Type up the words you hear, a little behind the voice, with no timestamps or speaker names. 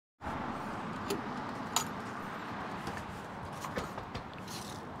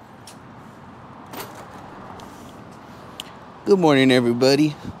Good morning,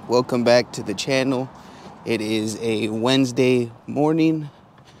 everybody. Welcome back to the channel. It is a Wednesday morning.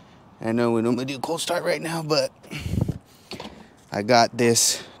 I know we normally do cold start right now, but I got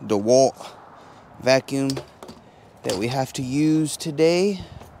this DeWalt vacuum that we have to use today.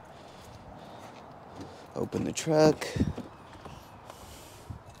 Open the truck.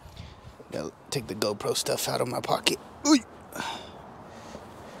 Gotta take the GoPro stuff out of my pocket. Ooh.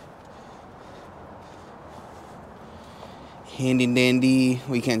 Handy dandy,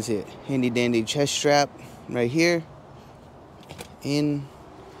 we can't see it. Handy dandy chest strap right here. In.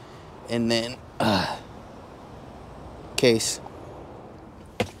 And then case.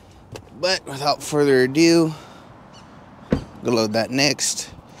 But without further ado, go load that next.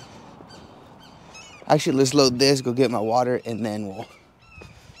 Actually, let's load this, go get my water, and then we'll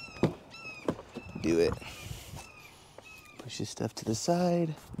do it. Push this stuff to the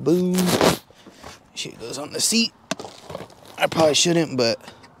side. Boom. Shit goes on the seat. I probably shouldn't, but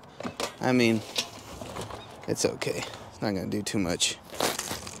I mean, it's okay. It's not gonna do too much.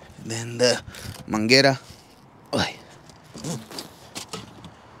 And then the manguera. Oy.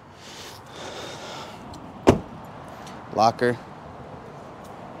 Locker.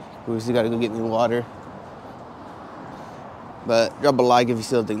 We still gotta go get me water. But drop a like if you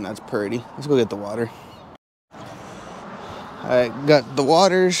still think that's pretty. Let's go get the water. Alright, got the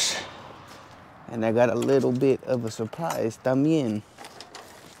waters. And I got a little bit of a surprise también.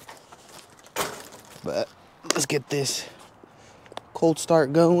 But let's get this cold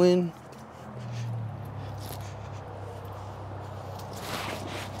start going.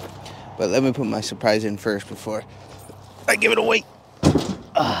 But let me put my surprise in first before I give it away.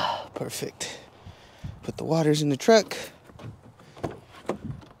 Ah, perfect. Put the waters in the truck.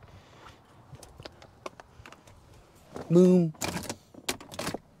 Boom.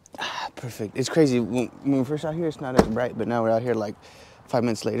 Perfect. It's crazy. When we first out here, it's not as bright, but now we're out here like 5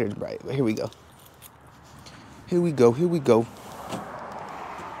 minutes later, it's bright. But here we go. Here we go. Here we go.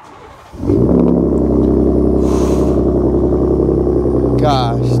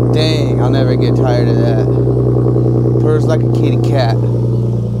 Gosh, dang. I'll never get tired of that. Purrs like a kitty cat.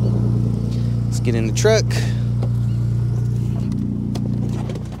 Let's get in the truck.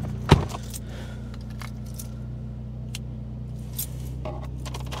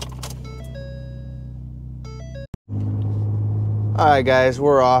 All right, guys,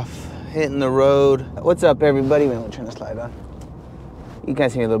 we're off, hitting the road. What's up, everybody? Wait, let me turn the slide on. You can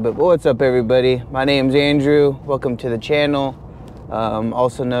see me a little bit, but what's up, everybody? My name's Andrew. Welcome to the channel.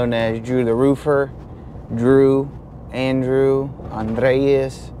 Also known as Drew the Roofer, Drew, Andrew,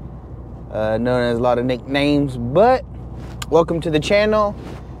 Andreas, known as a lot of nicknames, but welcome to the channel.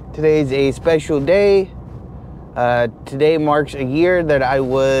 Today's a special day. Today marks a year that I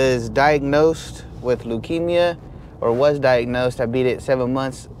was diagnosed with leukemia. Or was diagnosed. I beat it 7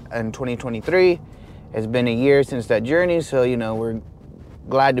 months in 2023. It's been a year since that journey, so you know, we're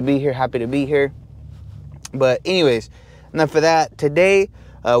glad to be here, happy to be here. But anyways, enough of that. Today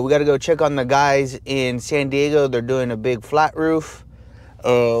we got to go check on the guys in San Diego. They're doing a big flat roof.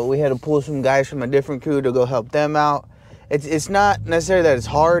 We had to pull some guys from a different crew to go help them out. It's not necessarily that it's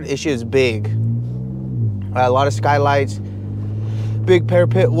hard, it's just big. A lot of skylights, big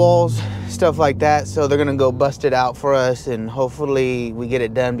parapet walls, stuff like that. So they're gonna go bust it out for us, and hopefully we get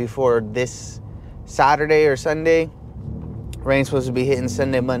it done before this Saturday or Sunday. Rain's supposed to be hitting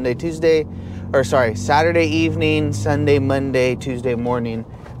Sunday, Monday, Tuesday, or sorry, Saturday evening, Sunday, Monday, Tuesday morning.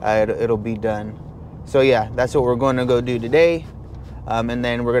 It'll be done. So yeah, that's what we're going to go do today, and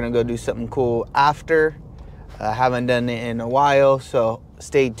then we're gonna go do something cool after. Haven't done it in a while, so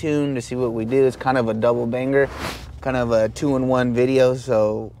stay tuned to see what we do. It's kind of a double banger, kind of a 2-in-1 video,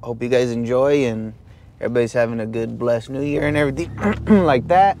 so hope you guys enjoy and everybody's having a good blessed new year and everything like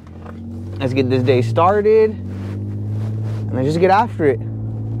that. Let's get this day started and let's just get after it.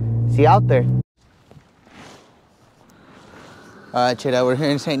 See you out there. All right, check out, we're here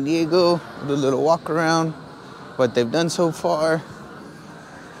in San Diego. We'll do a little walk around what they've done so far,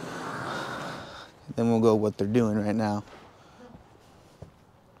 then we'll go what they're doing right now.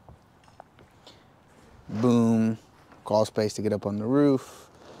 Boom. Crawl space to get up on the roof,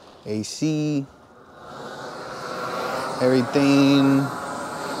 AC, everything,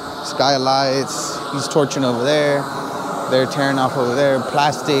 skylights. He's torching over there. They're tearing off over there.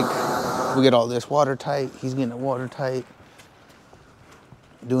 Plastic. We get all this watertight. He's getting it watertight.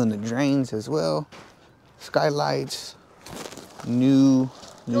 Doing the drains as well. Skylights. New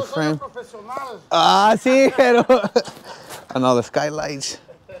frame. Ah, sí. And all the skylights.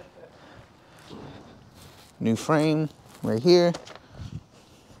 New frame right here.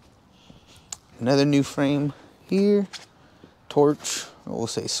 Another new frame here. torch, or we'll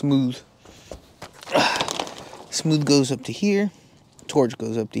say smooth. Smooth goes up to here, torch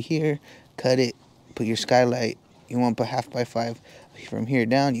goes up to here. Cut it, put your skylight. You want to put 1/2 x 5 from here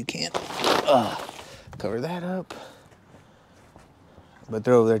down, you can't. Cover that up. But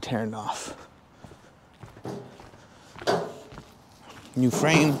they're over there tearing off. New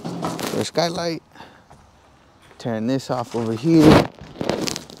frame for a skylight. Tearing this off over here.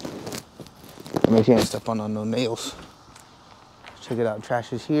 Make sure you ain't step on no nails. Check it out,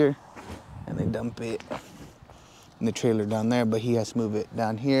 trash is here. And they dump it in the trailer down there, but he has to move it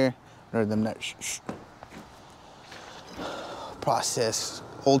down here. Or them that process.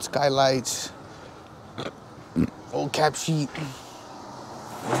 Old skylights. Old cap sheet.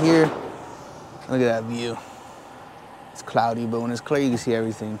 Here, look at that view. It's cloudy, but when it's clear, you can see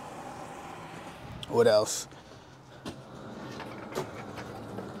everything. What else?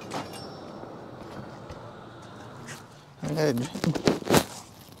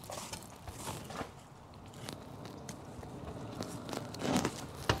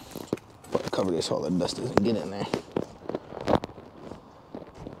 Cover this so all the dust doesn't get in there.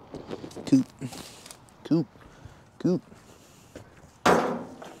 Coop, coop, coop.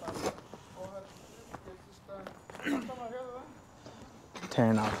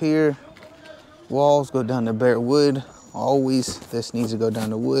 Tearing off here. Walls go down to bare wood. Always, this needs to go down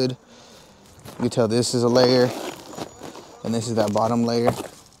to wood. You can tell this is a layer, and this is that bottom layer.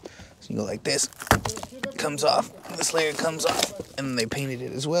 So you go like this, comes off, this layer comes off, and then they painted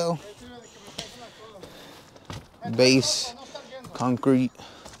it as well. Base, concrete.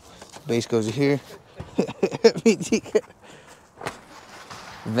 Base goes here.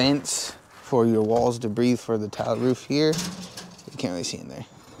 Vents for your walls to breathe for the tile roof here. You can't really see in there.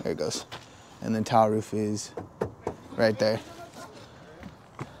 There it goes. And then tile roof is right there.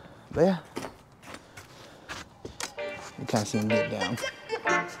 But yeah, you can't see him get down.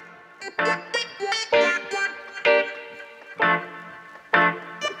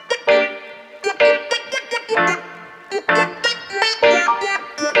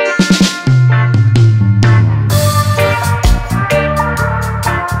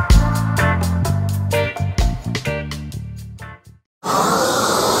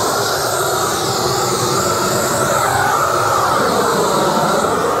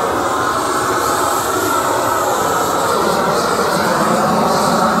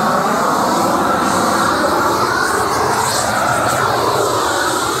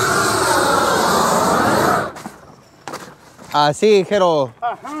 Sí, quiero.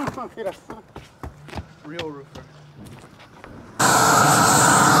 Real roofer.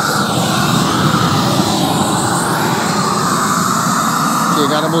 You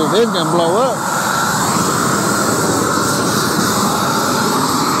gotta move this, gonna blow up.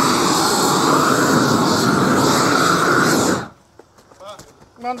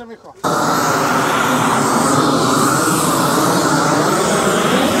 Mande, mijo.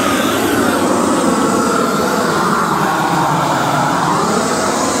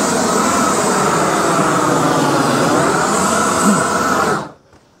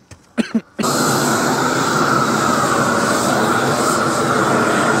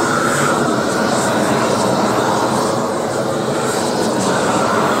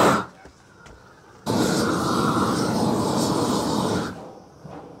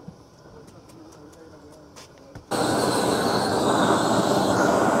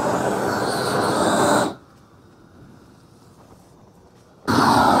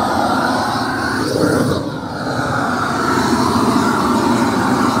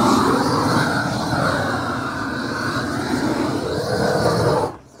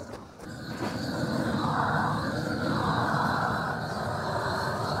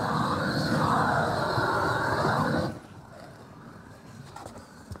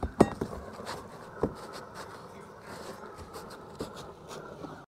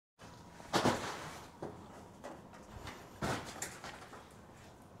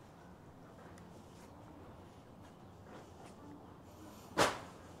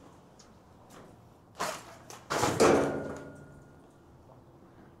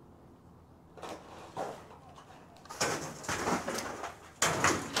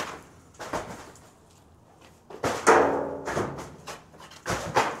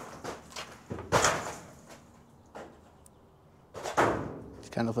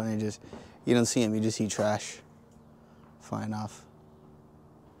 Kind of funny, just you don't see them, you just see trash flying off.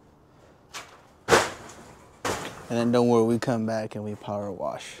 And then don't worry, we come back and we power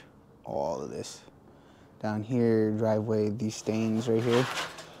wash all of this. Down here, driveway, these stains right here.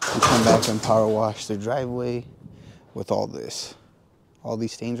 We come back and power wash the driveway with all this. All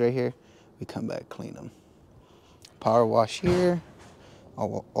these stains right here, we come back, clean them. Power wash here.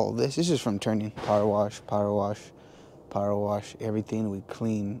 All this is just from turning. Power wash, power wash, power wash. Everything. We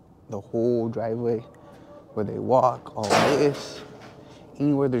clean the whole driveway where they walk. All this.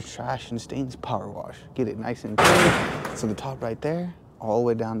 Anywhere there's trash and stains, power wash. Get it nice and clean. So the top right there, all the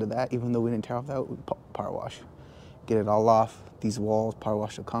way down to that, even though we didn't tear off that, we power wash. Get it all off. These walls, power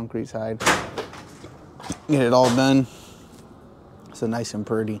wash the concrete side. Get it all done. So nice and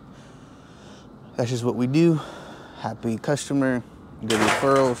pretty. That's just what we do. Happy customer, good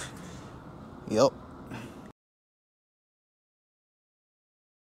referrals. Yep.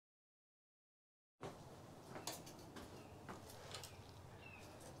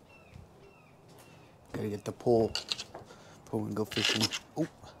 Gotta get the pole before we can go fishing. Oh, look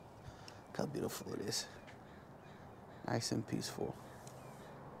how beautiful it is. Nice and peaceful.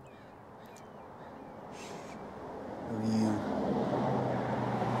 View.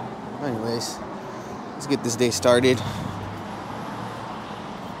 Anyways, let's get this day started.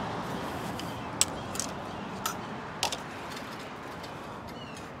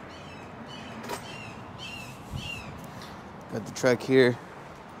 Got the truck here,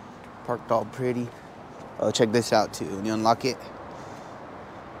 parked all pretty. Oh, check this out too. When you unlock it,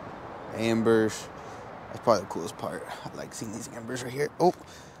 ambers. That's probably the coolest part. I like seeing these ambers right here. Oh,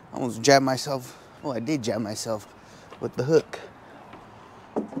 I almost jabbed myself. Oh, I did jab myself with the hook.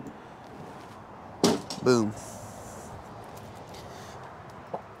 Boom.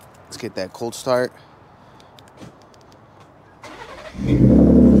 Let's get that cold start.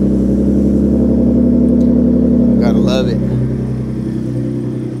 Gotta love it.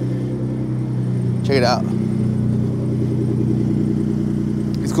 Check it out.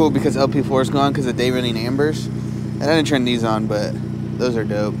 It's cool because LP4 is gone because of day running ambers. And I didn't turn these on, but those are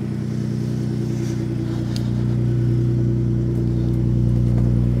dope.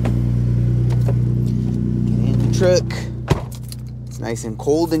 Get in the truck. It's nice and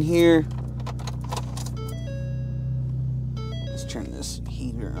cold in here. Let's turn this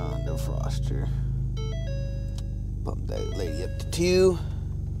heater on, defroster. Pump that lady up to 2.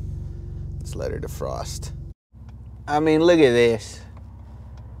 Let's let her defrost. I mean, look at this.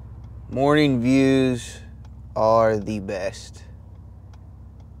 Morning views are the best.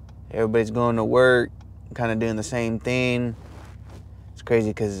 Everybody's going to work, kind of doing the same thing. It's crazy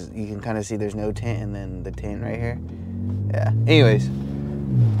because you can kind of see there's no tent and then the tent right here. Yeah, anyways.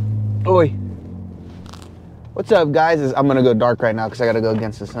 Oi. What's up, guys? I'm gonna go dark right now because I gotta go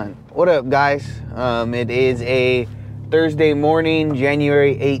against the sun. What up, guys? It is a Thursday morning,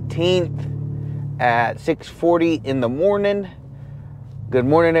 January 18th at 6:40 in the morning. Good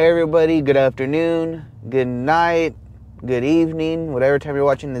morning to everybody, good afternoon, good night, good evening, whatever time you're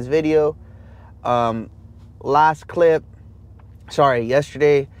watching this video. Last clip,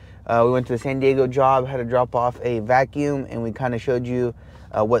 yesterday, we went to the San Diego job, had to drop off a vacuum, and we kind of showed you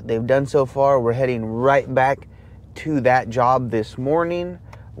what they've done so far. We're heading right back to that job this morning.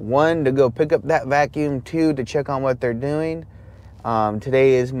 1, to go pick up that vacuum. 2, to check on what they're doing.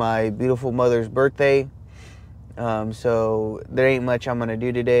 Today is my beautiful mother's birthday. So there ain't much I'm gonna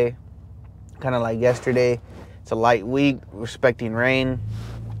do today. Kind of like yesterday. It's a light week. We're expecting rain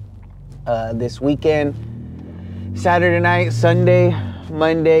this weekend. Saturday night, Sunday,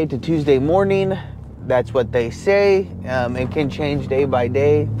 Monday to Tuesday morning. That's what they say. It can change day by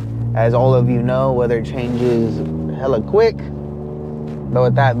day. As all of you know, weather changes hella quick. But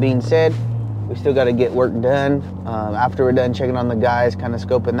with that being said, we still got to get work done. After we're done checking on the guys, kind of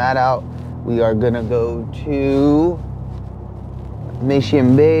scoping that out, we are gonna go to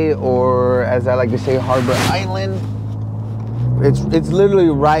Mission Bay, or as I like to say, Harbor Island. It's literally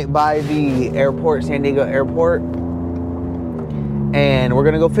right by the airport, San Diego airport. And we're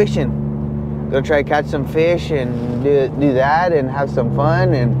gonna go fishing. Go try to catch some fish and do that and have some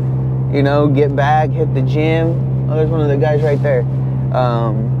fun and, you know, get back, hit the gym. Oh, there's one of the guys right there.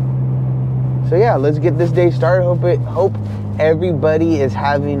 So yeah, let's get this day started. Hope everybody is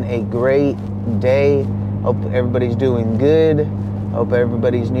having a great day. Hope everybody's doing good. Hope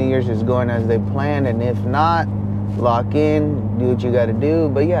everybody's New Year's is going as they planned. And if not, lock in, do what you got to do.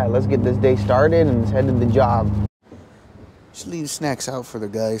 But yeah, let's get this day started and let's head to the job. Just leave snacks out for the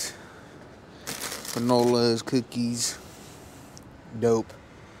guys. Granolas, cookies. Dope.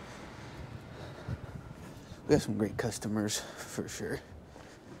 We have some great customers for sure.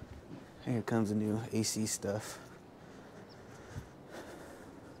 Here comes the new AC stuff.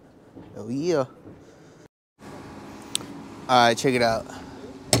 Oh yeah. Alright, check it out.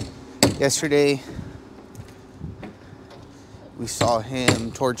 Yesterday, we saw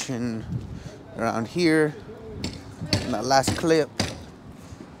him torching around here. In that last clip,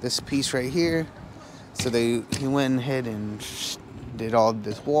 this piece right here, So he went ahead and did all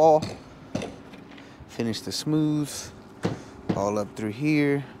this wall, finished the smooth all up through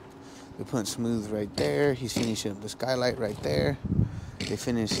here. They put smooth right there. He's finishing up the skylight right there. They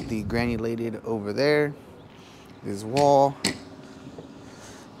finished the granulated over there. This wall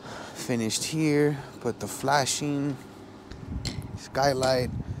finished here. Put the flashing, skylight,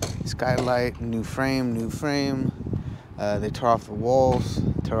 new frame. They tore off the walls,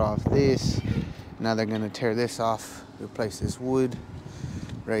 tore off this. Now they're gonna tear this off, replace this wood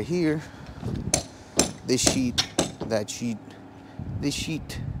right here. This sheet, that sheet, this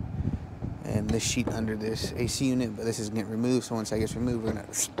sheet, and this sheet under this AC unit, but this is getting removed. So once that gets removed, we're gonna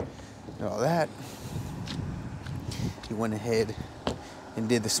do all that. He went ahead and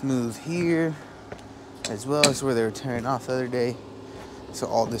did the smooth here as well as where they were tearing off the other day. So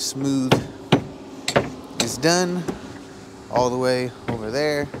all this smooth is done all the way over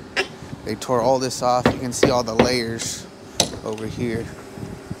there. They tore all this off. You can see all the layers over here.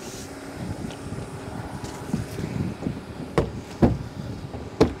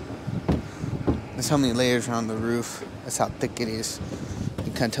 That's how many layers are on the roof. That's how thick it is.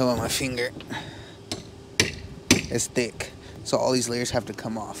 You can't tell by my finger. It's thick. So all these layers have to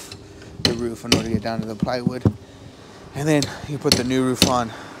come off the roof in order to get down to the plywood. And then you put the new roof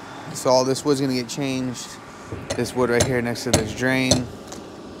on. So all this wood's gonna get changed. This wood right here next to this drain.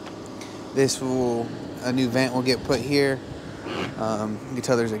 A new vent will get put here. You can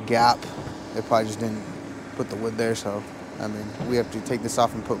tell there's a gap. They probably just didn't put the wood there, so I mean, we have to take this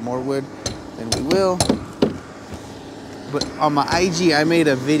off and put more wood, then we will. But on my IG, I made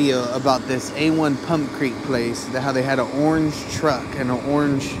a video about this A1 Pumpcrete place, how they had an orange truck and an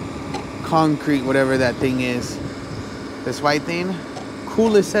orange concrete, whatever that thing is. This white thing,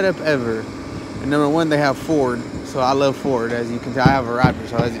 coolest setup ever. And number one, they have Ford. So I love Ford, as you can tell. I have a Raptor,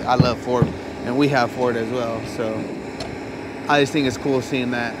 so I love Ford. And we have Ford as well. So I just think it's cool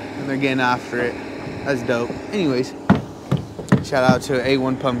seeing that. And they're getting after it. That's dope. Anyways, shout out to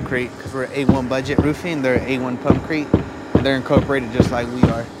A1 Pumpcrete, because we're A1 Budget Roofing. They're A1 Pumpcrete. And they're incorporated just like we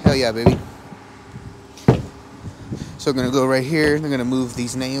are. Hell yeah, baby. So we're going to go right here. They're going to move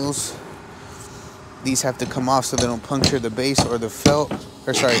these nails. These have to come off so they don't puncture the base or the felt.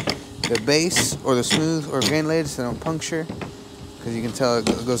 Or sorry, the base or the smooth or granulated, so they don't puncture. Because you can tell it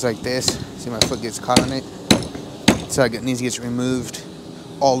goes like this. See, my foot gets caught on it. So it needs to get removed.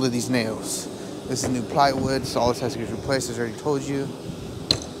 All of these nails. This is new plywood, so all this has to get replaced, as I already told you.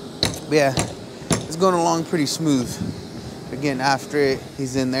 But yeah, it's going along pretty smooth. Again, after it,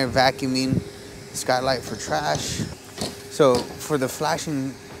 he's in there vacuuming the skylight for trash. So for the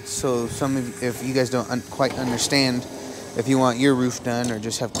flashing, so if you guys don't quite understand, if you want your roof done or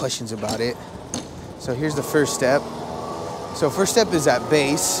just have questions about it. So here's the first step. So first step is that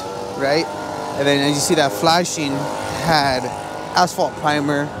base, right? And then as you see, that flashing had asphalt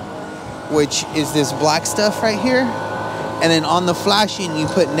primer, which is this black stuff right here. And then on the flashing, you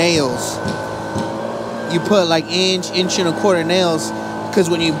put nails. You put like inch and a quarter nails, because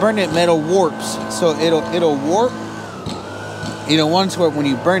when you burn it, metal warps. So it'll warp. You don't want it to warp when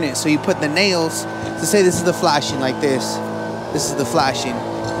you burn it. So you put the nails. So say this is the flashing like this. This is the flashing.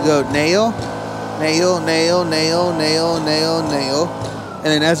 You go nail, nail, nail, nail, nail, nail, nail. And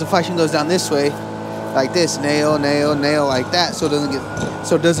then as the flashing goes down this way, like this, nail, nail, nail, like that. So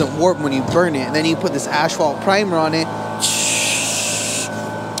it doesn't warp when you burn it. And then you put this asphalt primer on it,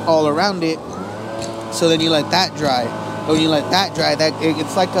 all around it. So then you let that dry. And when you let that dry,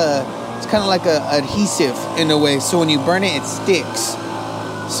 it's kind of like a adhesive in a way. So when you burn it, it sticks.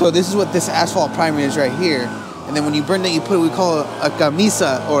 So this is what this asphalt primer is right here. And then when you burn it, you put what we call a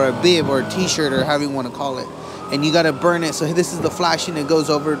camisa or a bib or a t-shirt or however you want to call it. And you got to burn it. So this is the flashing. It goes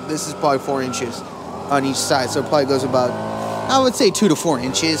over. This is probably 4 inches on each side. So it probably goes about, I would say 2 to 4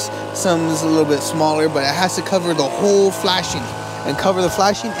 inches. Some is a little bit smaller, but it has to cover the whole flashing and cover the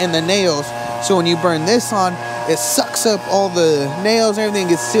flashing and the nails. So when you burn this on, it sucks up all the nails, everything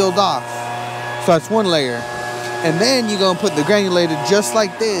gets sealed off. So that's one layer. And then you're going to put the granulated just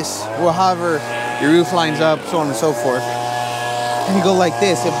like this, or however your roof lines up, so on and so forth. And you go like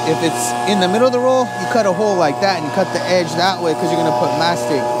this. If it's in the middle of the roll, you cut a hole like that and you cut the edge that way because you're going to put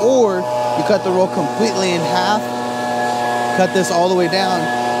mastic. Or you cut the roll completely in half, cut this all the way down,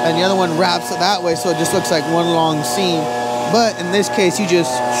 and the other one wraps it that way so it just looks like one long seam. But in this case, you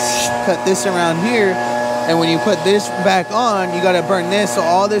just cut this around here, and when you put this back on, you gotta burn this. So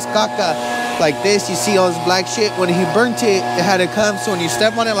all this caca, like this, you see all this black shit. When he burnt it, it had to come. So when you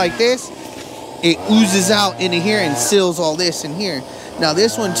step on it like this, it oozes out into here and seals all this in here. Now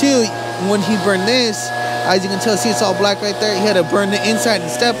this one too, when he burned this, as you can tell, see it's all black right there. He had to burn the inside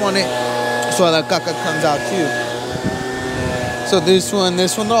and step on it, so So that caca comes out too. So this one, they're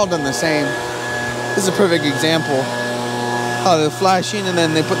all done the same. This is a perfect example. How they're flashing and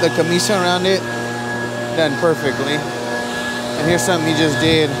then they put the camisa around it. Done perfectly. And here's something he just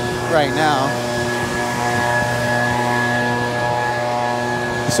did right now.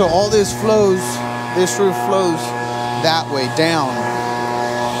 So all this flows, this roof flows that way down.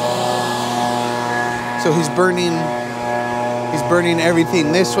 So he's burning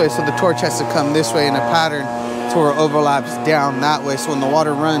everything this way, so the torch has to come this way in a pattern to where it overlaps down that way. So when the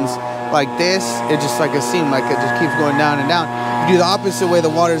water runs like this, it's just like a seam, like it just keeps going down and down. If you do the opposite way, the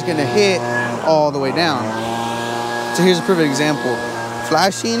water is gonna hit all the way down. So here's a perfect example.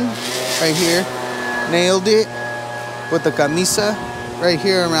 Flashing right here, nailed it with the camisa right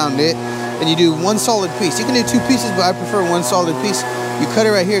here around it. And you do one solid piece. You can do 2 pieces, but I prefer one solid piece. You cut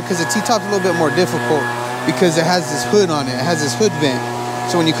it right here because the T-top's a little bit more difficult because it has this hood on it. It has this hood vent.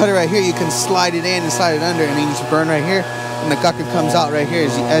 So when you cut it right here, you can slide it in and slide it under, and then you just burn right here, and the caca comes out right here.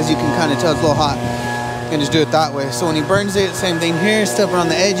 As you can kind of tell, it's a little hot. You can just do it that way. So when he burns it, same thing here, step around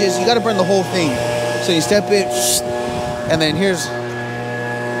the edges. You got to burn the whole thing. So you step it, and then here's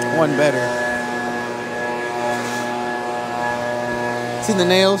one better. See the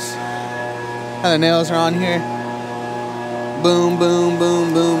nails? How the nails are on here? Boom, boom,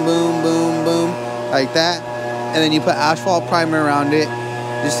 boom, boom, boom, boom, boom. Like that. And then you put asphalt primer around it,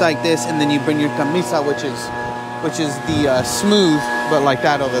 just like this. And then you bring your camisa, which is the smooth, but like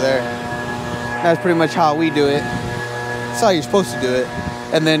that over there. That's pretty much how we do it. That's how you're supposed to do it.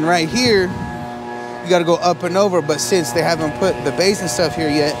 And then right here, you got to go up and over. But since they haven't put the base and stuff here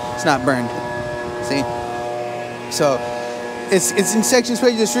yet, it's not burned. See? So it's in sections for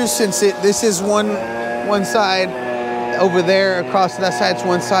this roof, since this is one side. Over there, across to that side, it's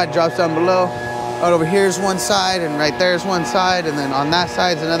one side, drops down below. Right over here is one side, and right there is one side, and then on that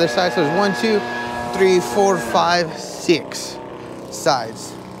side is another side. So there's 1, 2, 3, 4, 5, 6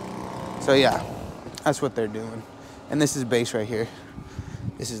 sides. So yeah, that's what they're doing. And this is base right here.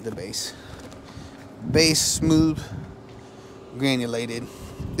 This is the base. Base, smooth, granulated.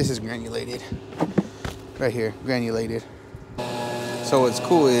 This is granulated. Right here, granulated. So what's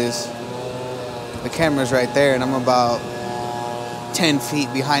cool is the camera's right there, and I'm about 10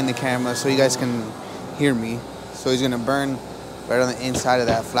 feet behind the camera so you guys can hear me. So he's gonna burn right on the inside of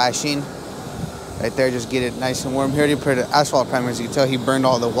that flashing right there, just get it nice and warm. He already put asphalt primer, as you can tell. He burned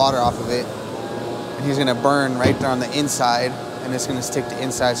all the water off of it, and he's gonna burn right there on the inside, and it's gonna stick to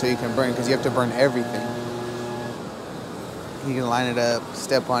inside so you can burn, because you have to burn everything. You can line it up,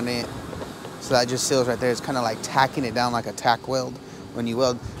 step on it, so that just seals right there. It's kind of like tacking it down like a tack weld when you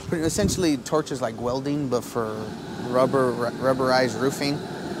weld. Essentially, torch is like welding, but for rubberized roofing,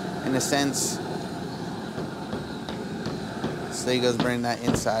 in a sense. So he goes burning that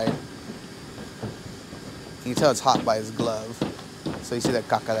inside. You can tell it's hot by his glove. So you see that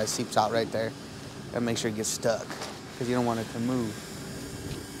caca that seeps out right there. Gotta make sure it gets stuck, because you don't want it to move.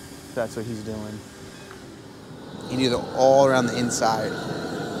 So that's what he's doing. You do it all around the inside.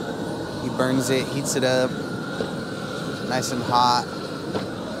 He burns it, heats it up, nice and hot.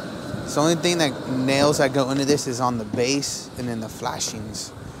 So the only thing that nails that go into this is on the base and then the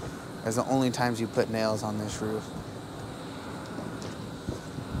flashings. That's the only times you put nails on this roof.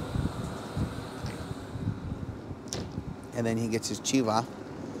 And then he gets his chiva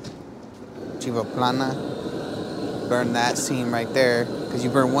plana. Burn that seam right there, because you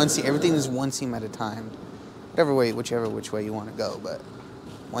burn one seam. Everything is one seam at a time. Whichever which way you want to go, but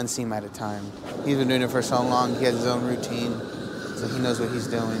one seam at a time. He's been doing it for so long. He has his own routine. So he knows what he's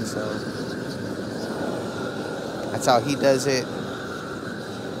doing, so that's how he does it.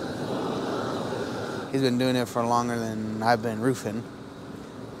 He's been doing it for longer than I've been roofing.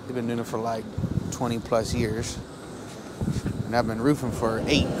 He's been doing it for like 20 plus years. And I've been roofing for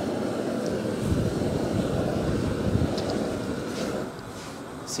 8.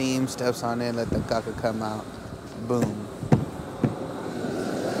 Seam, steps on it, let the caca come out. Boom.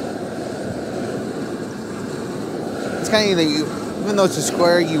 It's kind of even though it's a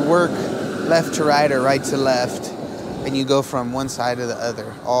square, you work left to right or right to left, and you go from one side to the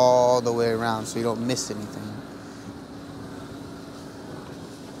other all the way around so you don't miss anything.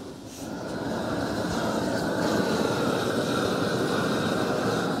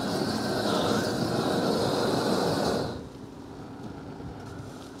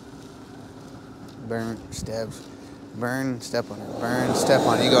 Burn, steps, burn, step on it, burn, step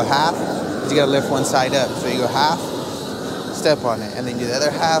on it. You go half, because you gotta lift one side up. So you go half, step on it, and then do the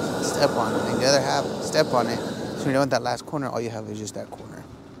other half, step on it, and the other half, step on it. So when you want that last corner, all you have is just that corner.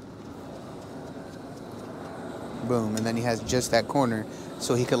 Boom. And then he has just that corner.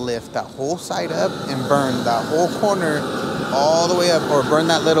 So he could lift that whole side up and burn that whole corner all the way up, or burn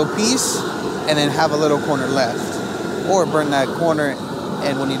that little piece and then have a little corner left. Or burn that corner,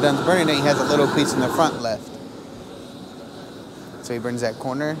 and when he's done burning it, he has a little piece in the front left. So he burns that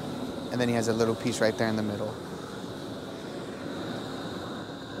corner, and then he has a little piece right there in the middle.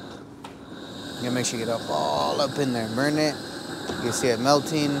 You gotta make sure you get up all up in there, burn it. You can see it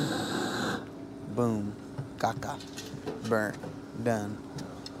melting. Boom. Caca. Burn. Done.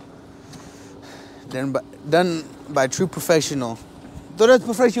 Done by a true professional. Tú eres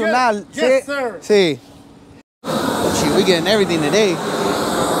profesional. Yes, sir. Sí. Shoot, we're getting everything today.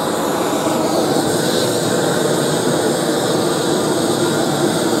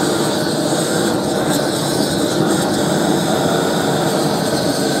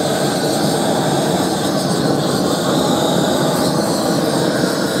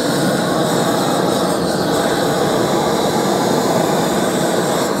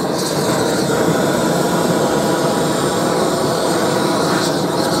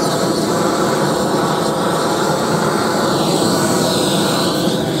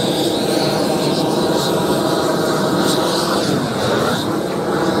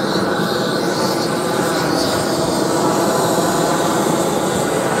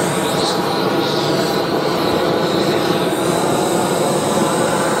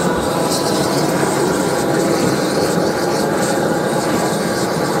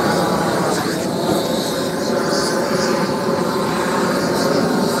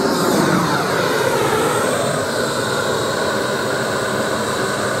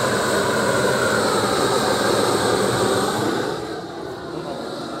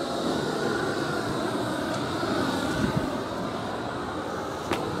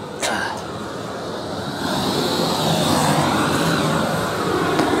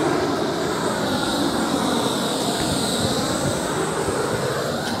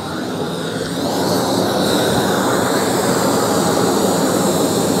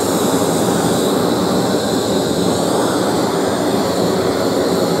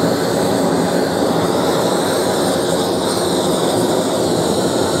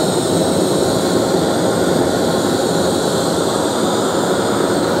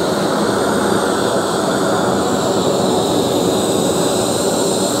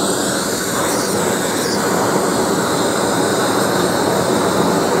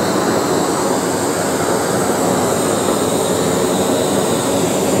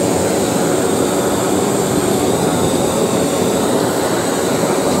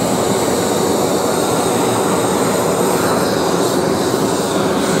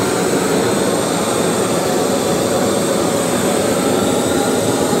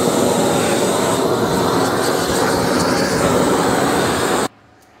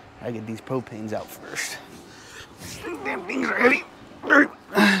 I get these propanes out first. Damn things are heavy.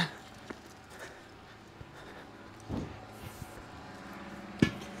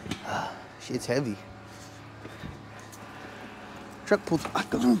 Shit's heavy. Truck pulls. I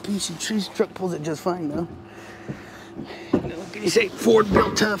got on a piece of trees. Truck pulls it just fine though. What can you say? Ford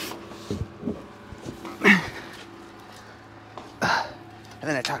built tough. And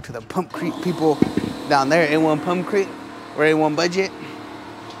then I talked to the Pump Creek people down there, A1 Pump Creek, or A1 Budget.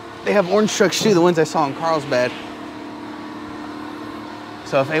 They have orange trucks too, the ones I saw in Carlsbad.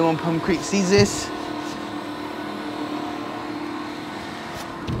 So if A1 Pump Creek sees this,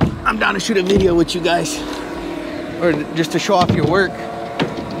 I'm down to shoot a video with you guys. Or just to show off your work,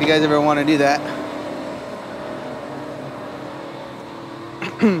 if you guys ever want to do that.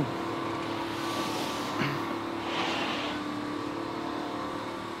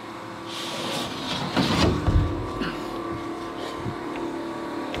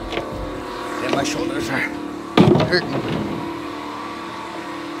 Yeah, my shoulders are hurting.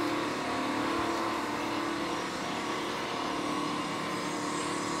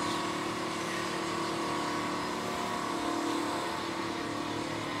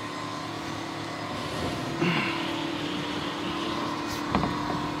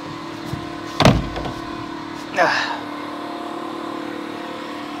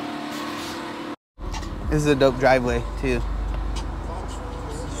 This is a dope driveway too.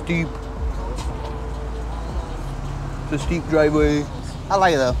 Steep. It's a steep driveway. I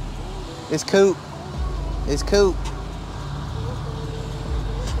like it though. It's cool. It's cool.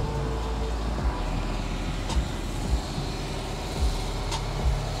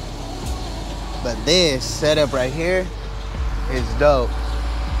 But this setup right here is dope.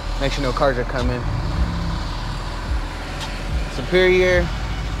 Make sure no cars are coming. Superior.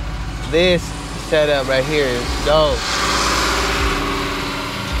 This setup right here is dope.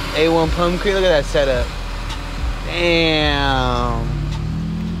 A1 Pump Creek, look at that setup. Damn.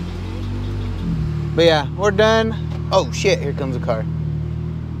 But yeah, we're done. Oh shit, here comes a car.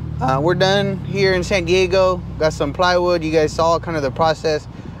 We're done here in San Diego. Got some plywood. You guys saw kind of the process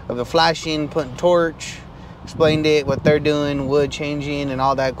of the flashing, putting torch, explained it, what they're doing, wood changing and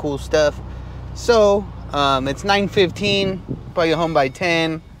all that cool stuff. So it's 9:15, probably get home by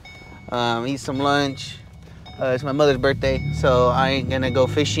 10, eat some lunch. It's my mother's birthday, so I ain't gonna go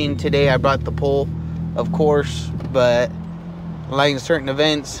fishing today. I brought the pole, of course, but like certain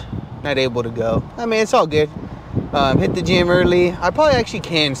events, not able to go. I mean, it's all good. Hit the gym early. I probably actually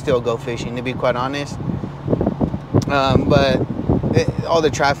can still go fishing, to be quite honest. But all the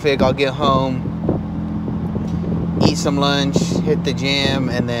traffic, I'll get home, eat some lunch, hit the gym,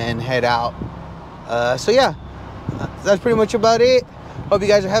 and then head out. So yeah, that's pretty much about it. Hope you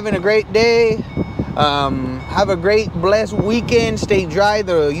guys are having a great day. Have a great, blessed weekend. Stay dry.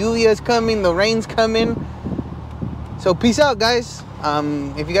 The Yulia's coming. The rain's coming. So peace out, guys.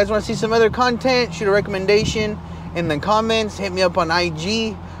 If you guys want to see some other content, shoot a recommendation in the comments. Hit me up on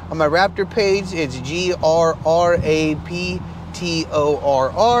IG on my Raptor page. It's GRRAPTORR.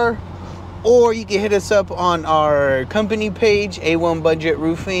 Or you can hit us up on our company page,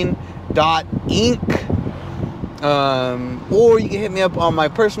 A1BudgetRoofing.inc. Or you can hit me up on my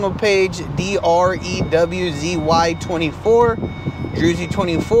personal page, DREWZY24,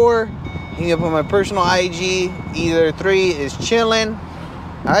 Druzy24. Hit me up on my personal IG. Either three is chilling.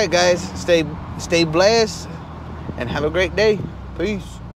 All right, guys, stay blessed and have a great day. Peace.